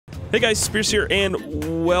Hey guys, Spears here,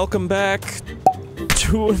 and welcome back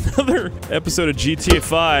to another episode of GTA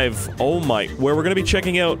 5. Oh my, where we're gonna be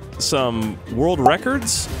checking out some world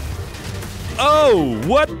records? Oh,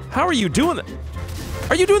 what? How are you doing that?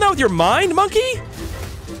 Are you doing that with your mind, monkey?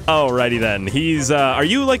 Alrighty then. Are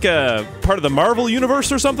you like a part of the Marvel universe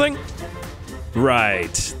or something?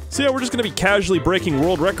 Right. So yeah, we're just gonna be casually breaking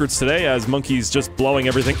world records today as Monkey's just blowing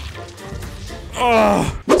everything.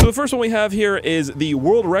 Oh. So the first one we have here is the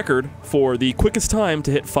world record for the quickest time to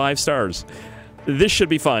hit 5 stars. This should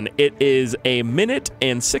be fun. It is 1 minute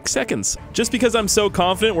and 6 seconds. Just because I'm so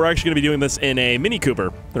confident, we're actually gonna be doing this in a Mini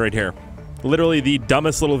Cooper right here. Literally the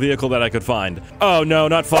dumbest little vehicle that I could find. Oh no,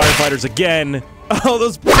 not firefighters again. Oh,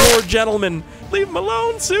 those poor gentlemen. Leave them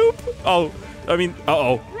alone, Soup. Oh, I mean,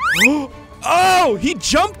 uh-oh. Oh, he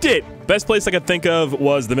jumped it! Best place I could think of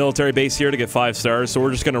was the military base here to get 5 stars, so we're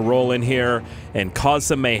just gonna roll in here and cause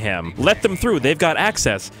some mayhem. Let them through, they've got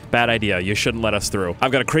access. Bad idea, you shouldn't let us through.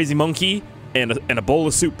 I've got a crazy monkey and a bowl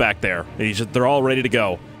of soup back there. They're all ready to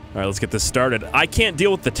go. Alright, let's get this started. I can't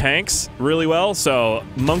deal with the tanks really well, so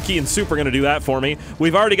Monkey and Soup are gonna do that for me.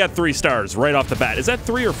 We've already got 3 stars right off the bat. Is that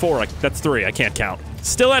 3 or 4? That's 3, I can't count.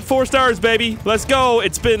 Still at 4 stars, baby. Let's go.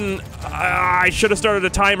 It's been... I should have started a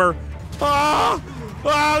timer. Oh,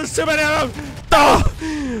 there's too many of them.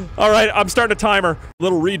 Oh. Alright, I'm starting a timer.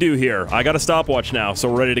 Little redo here. I got a stopwatch now, so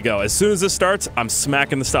we're ready to go. As soon as this starts, I'm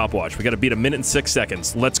smacking the stopwatch. We gotta beat 1 minute and 6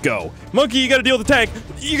 seconds. Let's go. Monkey, you gotta deal with the tank.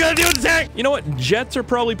 You gotta deal with the tank. You know what? Jets are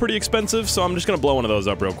probably pretty expensive, so I'm just gonna blow one of those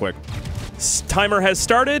up real quick. Timer has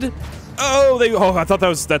started. Oh, I thought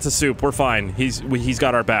that's a Soup. We're fine. He's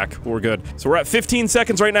got our back. We're good. So we're at 15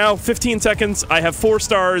 seconds right now. 15 seconds. I have 4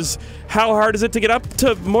 stars. How hard is it to get up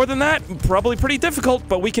to more than that? Probably pretty difficult,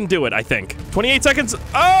 but we can do it, I think. 28 seconds.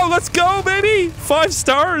 Oh, let's go, baby! 5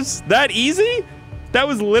 stars. That easy? That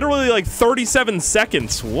was literally like 37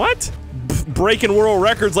 seconds. What? Breaking world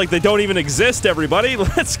records like they don't even exist, everybody.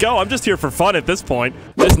 Let's go. I'm just here for fun at this point.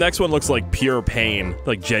 This next one looks like pure pain,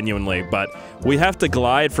 like genuinely, but we have to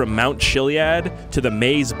glide from Mount Chiliad to the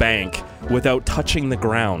Maze Bank without touching the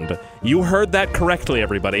ground. You heard that correctly,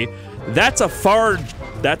 everybody. That's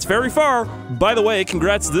very far. By the way,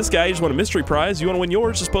 congrats to this guy. You just won a mystery prize. You want to win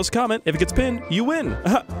yours, just post a comment. If it gets pinned, you win.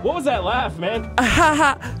 What was that laugh, man?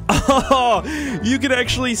 Oh, you can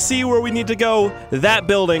actually see where we need to go. That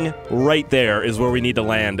building right there is where we need to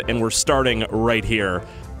land, and we're starting right here.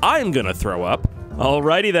 I'm gonna throw up.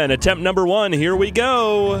 Alrighty then, attempt number 1. Here we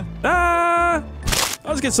go.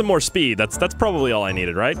 Let's get some more speed. That's probably all I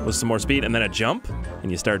needed, right? Was some more speed and then a jump,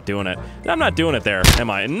 and you start doing it. I'm not doing it there, am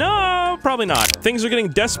I? No, probably not. Things are getting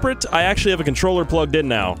desperate. I actually have a controller plugged in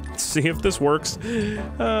now. Let's see if this works.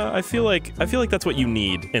 I feel like that's what you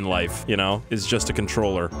need in life, you know, is just a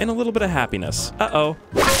controller and a little bit of happiness. Uh-oh.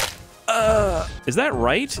 Is that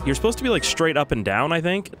right? You're supposed to be like straight up and down, I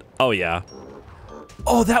think. Oh yeah.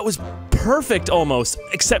 Oh, that was perfect almost,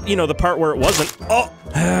 except, you know, the part where it wasn't. Oh,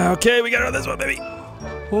 okay, we got on this one, baby.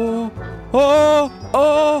 Oh,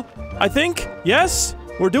 I think, yes,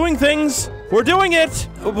 we're doing things. We're doing it.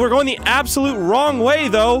 We're going the absolute wrong way,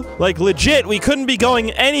 though. Like, legit, we couldn't be going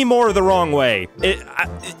any more the wrong way.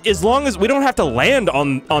 As long as we don't have to land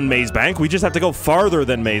on Maze Bank, we just have to go farther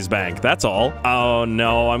than Maze Bank, that's all. Oh,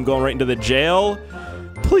 no, I'm going right into the jail.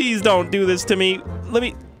 Please don't do this to me.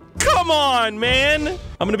 Come on, man!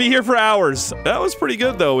 I'm gonna be here for hours. That was pretty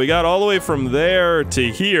good, though. We got all the way from there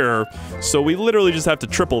to here, so we literally just have to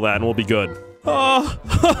triple that and we'll be good. Oh,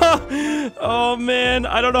 oh man,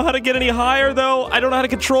 I don't know how to get any higher, though. I don't know how to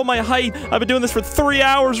control my height. I've been doing this for 3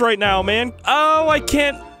 hours right now, man. Oh, I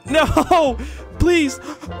can't. No! Please!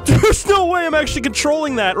 There's no way I'm actually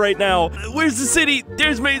controlling that right now. Where's the city?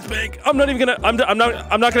 There's Maze Bank. I'm not even gonna. I'm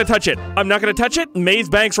not gonna touch it. I'm not gonna touch it. Maze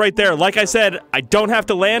Bank's right there. Like I said, I don't have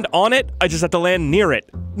to land on it. I just have to land near it.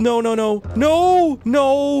 No.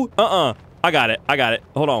 I got it.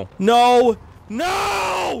 Hold on. No.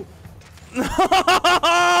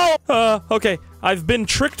 Okay. I've been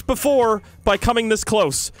tricked before by coming this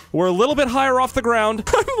close. We're a little bit higher off the ground.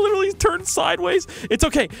 I'm literally turned sideways. It's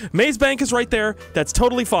okay. Maze Bank is right there. That's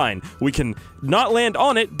totally fine. We can not land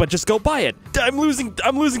on it, but just go by it. I'm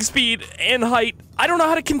losing speed and height. I don't know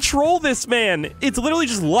how to control this, man. It's literally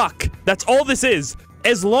just luck. That's all this is.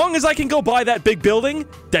 As long as I can go by that big building,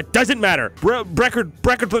 that doesn't matter. Record,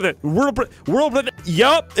 world,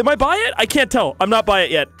 yup. Am I by it? I can't tell. I'm not by it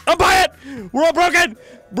yet. I'm by it! World broken!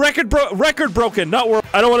 Record broken, not world.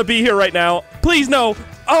 I don't want to be here right now. Please, no.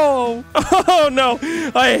 Oh, no.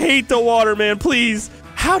 I hate the water, man, please.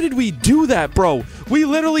 How did we do that, bro? We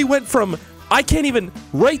literally went from, I can't even,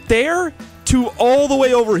 right there to all the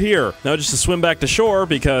way over here. Now just to swim back to shore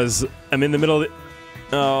because I'm in the middle of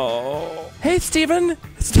Oh. Hey, Steven.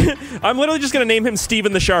 I'm literally just gonna name him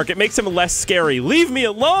Steven the Shark. It makes him less scary. Leave me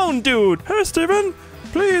alone, dude. Hey, Steven.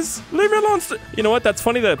 Please, leave me alone. You know what? That's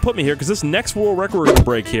funny that it put me here, because this next world record we're gonna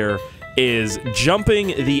break here is jumping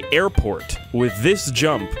the airport with this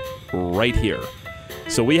jump right here.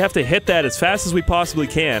 So we have to hit that as fast as we possibly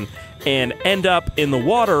can and end up in the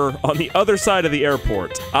water on the other side of the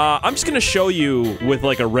airport. I'm just gonna show you with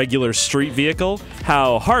like a regular street vehicle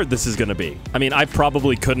how hard this is gonna be. I mean, I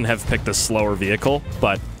probably couldn't have picked a slower vehicle,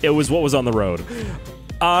 but it was what was on the road.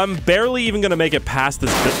 I'm barely even gonna make it past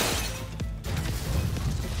this bit.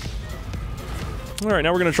 Alright,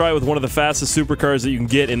 now we're gonna try it with one of the fastest supercars that you can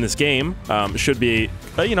get in this game. Should be,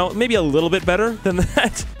 you know, maybe a little bit better than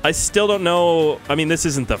that. I still don't know, I mean, this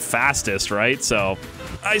isn't the fastest, right? So,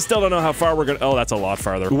 I still don't know how far we're gonna, oh, that's a lot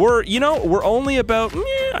farther. We're, you know, we're only about,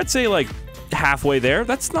 I'd say like halfway there.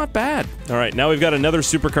 That's not bad. Alright, now we've got another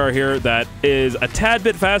supercar here that is a tad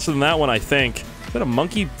bit faster than that one, I think. Is that a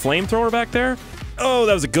monkey flamethrower back there? Oh,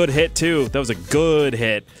 that was a good hit, too. That was a good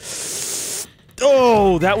hit.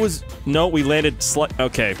 Oh, that was... No, we landed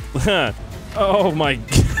okay. Oh my...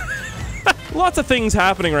 Lots of things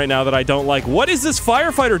happening right now that I don't like. What is this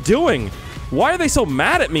firefighter doing? Why are they so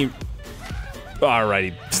mad at me?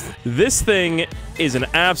 Alrighty. This thing is an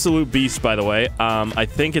absolute beast, by the way. I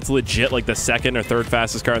think it's legit like the second or third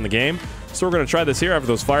fastest car in the game. So we're gonna try this here after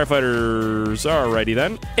those firefighters. Alrighty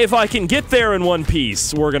then. If I can get there in one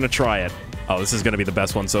piece, we're gonna try it. Oh, this is gonna be the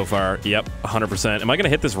best one so far. Yep, 100%. Am I gonna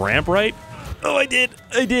hit this ramp right? Oh, I did.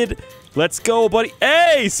 I did. Let's go, buddy.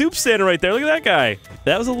 Hey, Soup's standing right there. Look at that guy.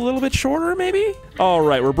 That was a little bit shorter, maybe? All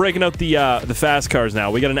right, we're breaking out the fast cars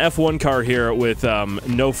now. We got an F1 car here with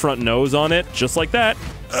no front nose on it, just like that.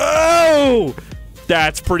 Oh!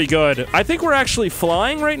 That's pretty good. I think we're actually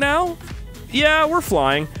flying right now. Yeah, we're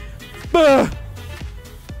flying. That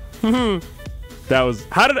was...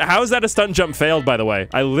 How is that a stunt jump failed, by the way?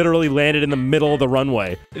 I literally landed in the middle of the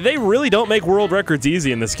runway. They really don't make world records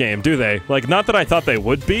easy in this game, do they? Like, not that I thought they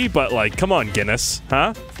would be, but like, come on, Guinness,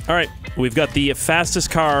 huh? All right, we've got the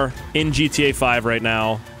fastest car in GTA 5 right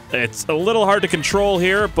now. It's a little hard to control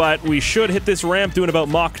here, but we should hit this ramp doing about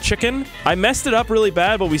Mach Chicken. I messed it up really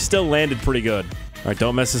bad, but we still landed pretty good. All right,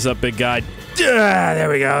 don't mess this up, big guy. There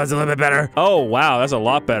we go, that's a little bit better. Oh, wow, that's a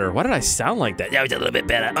lot better. Why did I sound like that? Yeah, it's a little bit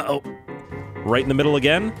better. Uh-oh. Right in the middle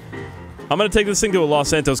again. I'm gonna take this thing to a Los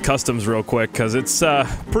Santos Customs real quick, because it's,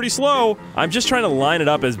 pretty slow. I'm just trying to line it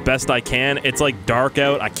up as best I can. It's, like, dark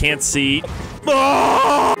out. I can't see.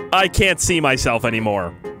 Oh! I can't see myself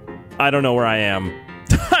anymore. I don't know where I am.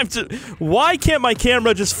 Why can't my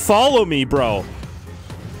camera just follow me, bro?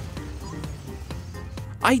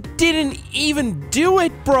 I didn't even do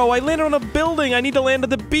it, bro. I landed on a building. I need to land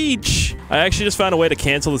at the beach. I actually just found a way to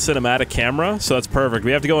cancel the cinematic camera, so that's perfect.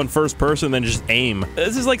 We have to go in first person and then just aim.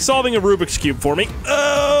 This is like solving a Rubik's Cube for me.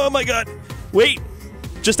 Oh my god. Wait.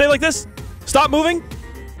 Just stay like this. Stop moving.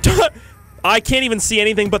 I can't even see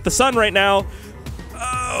anything but the sun right now.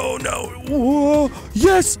 Oh no. Whoa.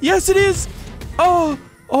 Yes. Yes, it is. Oh.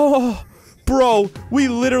 Oh. Bro, we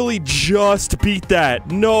literally just beat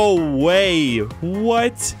that. No way.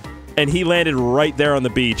 What? And he landed right there on the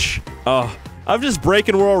beach. Oh, I'm just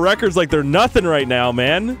breaking world records like they're nothing right now,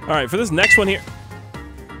 man. All right, for this next one here.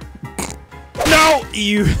 No!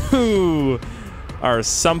 You are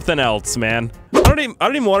something else, man. I don't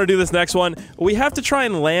even want to do this next one. We have to try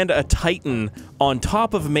and land a Titan on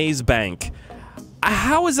top of Maze Bank.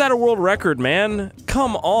 How is that a world record, man?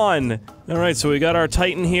 Come on. All right, so we got our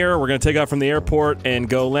Titan here. We're gonna take off from the airport and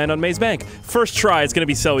go land on Maze Bank. First try, it's gonna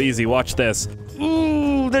be so easy. Watch this.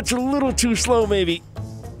 Ooh, that's a little too slow, maybe.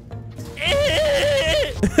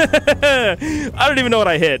 I don't even know what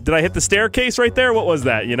I hit. Did I hit the staircase right there? What was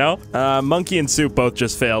that, you know? Monkey and Soup both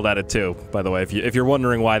just failed at it too, by the way, if you're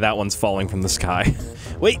wondering why that one's falling from the sky.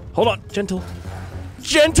 Wait, hold on. Gentle.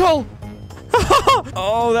 Gentle!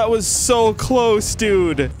 Oh, that was so close,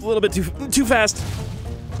 dude. A little bit too fast.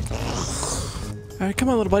 All right, come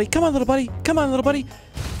on, little buddy. Come on, little buddy. Come on, little buddy.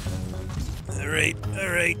 All right, all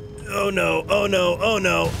right. Oh no, oh no, oh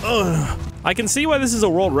no, oh no. I can see why this is a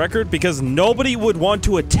world record, because nobody would want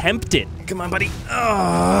to attempt it. Come on, buddy.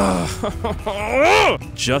 Oh.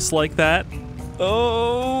 Just like that.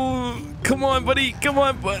 Oh, come on, buddy. Come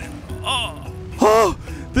on, buddy. Oh. Oh,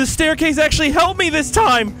 the staircase actually helped me this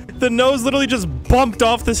time. The nose literally just bumped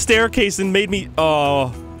off the staircase and made me...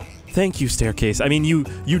 Oh, thank you, staircase. I mean, you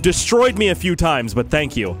destroyed me a few times, but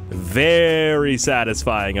thank you. Very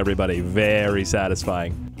satisfying, everybody. Very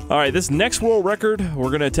satisfying. All right, this next world record we're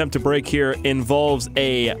going to attempt to break here involves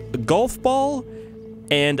a golf ball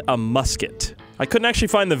and a musket. I couldn't actually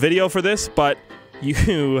find the video for this, but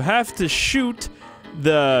you have to shoot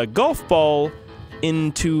the golf ball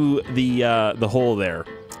into the hole there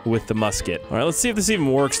with the musket. All right, let's see if this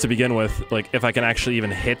even works to begin with. Like, if I can actually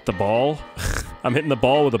even hit the ball. I'm hitting the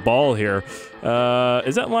ball with a ball here.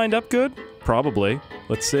 Is that lined up good? Probably.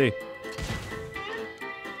 Let's see.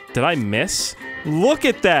 Did I miss? Look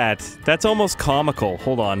at that! That's almost comical.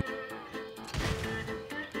 Hold on.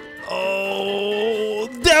 Oh,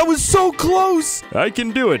 that was so close! I can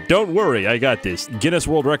do it. Don't worry, I got this. Guinness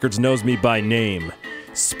World Records knows me by name.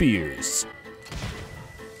 Speirs.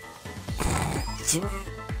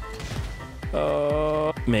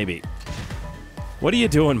 Maybe. What are you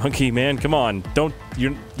doing, monkey man? Come on. Don't...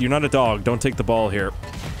 You're not a dog. Don't take the ball here.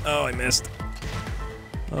 Oh, I missed.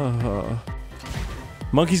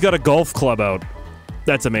 Monkey's got a golf club out.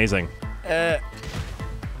 That's amazing. Yep.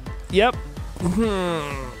 Yep.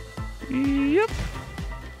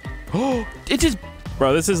 Oh, it just...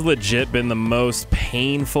 Bro, this has legit been the most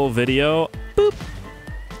painful video. Boop.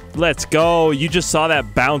 Let's go. You just saw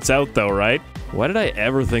that bounce out, though, right? Why did I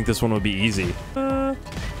ever think this one would be easy?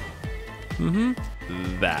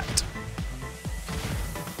 That.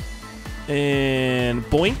 And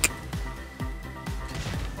boink.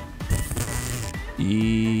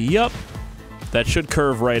 Yup. That should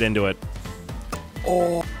curve right into it.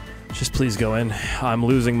 Oh. Just please go in. I'm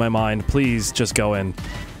losing my mind. Please just go in.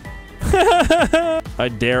 I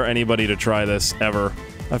dare anybody to try this, ever.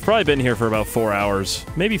 I've probably been here for about 4 hours.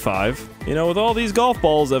 Maybe 5. You know, with all these golf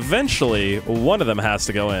balls, eventually, one of them has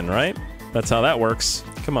to go in, right? That's how that works.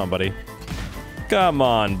 Come on, buddy. Come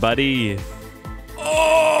on, buddy.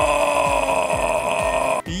 Oh!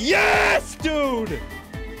 Yes, dude!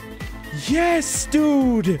 Yes,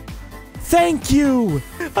 dude! Thank you!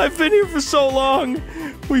 I've been here for so long!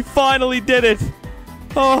 We finally did it!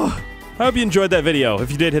 Oh, I hope you enjoyed that video.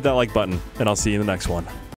 If you did, hit that like button, and I'll see you in the next one.